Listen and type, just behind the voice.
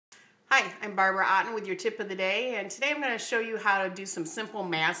Hi, I'm Barbara Otten with your tip of the day, and today I'm going to show you how to do some simple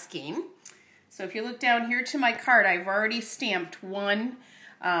masking. So if you look down here to my card, I've already stamped one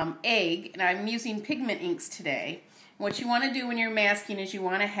egg, and I'm using pigment inks today. What you want to do when you're masking is you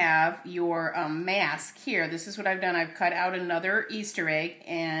want to have your mask here. This is what I've done. I've cut out another Easter egg,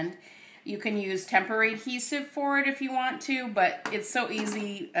 and you can use temporary adhesive for it if you want to, but it's so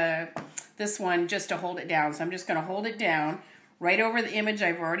easy, this one, just to hold it down. So I'm just going to hold it down right over the image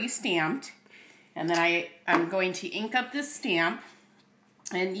I've already stamped, and then I'm going to ink up this stamp.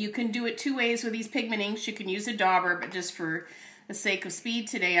 And you can do it two ways with these pigment inks. You can use a dauber, but just for the sake of speed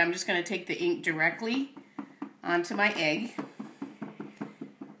today, I'm just going to take the ink directly onto my egg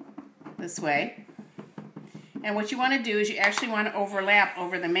this way. And what you want to do is you actually want to overlap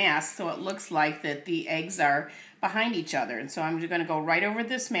over the mask so it looks like that the eggs are behind each other. And so I'm just going to go right over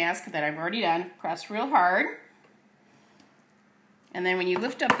this mask that I've already done, press real hard. And then when you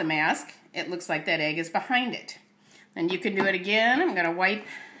lift up the mask, it looks like that egg is behind it. Then you can do it again. I'm going to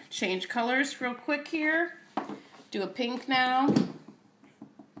change colors real quick here. Do a pink now. And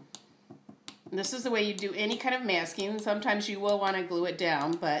this is the way you do any kind of masking. Sometimes you will want to glue it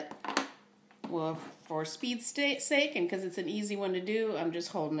down, but for speed's sake and because it's an easy one to do, I'm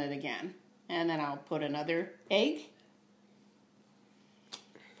just holding it again. And then I'll put another egg.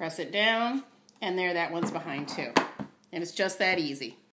 Press it down, and there, that one's behind too. And it's just that easy.